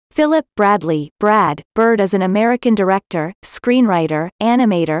Philip Bradley, Brad, Bird is an American director, screenwriter,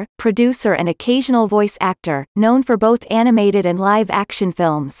 animator, producer and occasional voice actor, known for both animated and live-action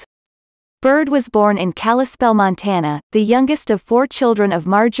films. Bird was born in Kalispell, Montana, the youngest of 4 children of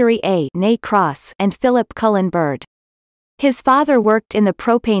Marjorie A. née Cross and Philip Cullen Bird. His father worked in the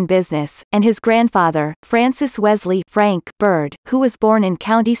propane business, and his grandfather, Francis Wesley Frank Bird, who was born in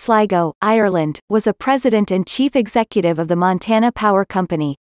County Sligo, Ireland, was a president and chief executive of the Montana Power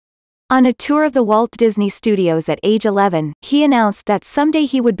Company. On a tour of the Walt Disney Studios at age 11, he announced that someday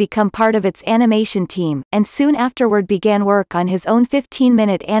he would become part of its animation team, and soon afterward began work on his own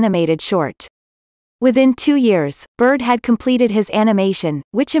 15-minute animated short. Within 2 years, Bird had completed his animation,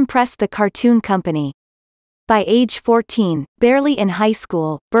 which impressed the cartoon company. By age 14, barely in high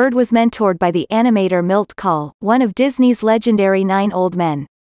school, Bird was mentored by the animator Milt Kahl, one of Disney's legendary 9 old men.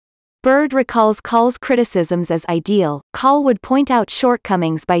 Bird recalls Kahl's criticisms as ideal. Kahl would point out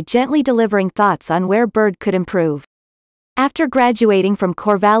shortcomings by gently delivering thoughts on where Bird could improve. After graduating from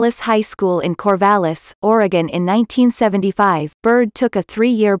Corvallis High School in Corvallis, Oregon in 1975, Bird took a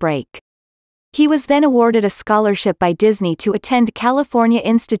 3-year break. He was then awarded a scholarship by Disney to attend California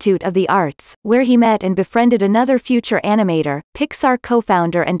Institute of the Arts, where he met and befriended another future animator, Pixar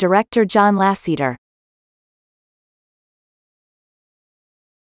co-founder and director John Lasseter.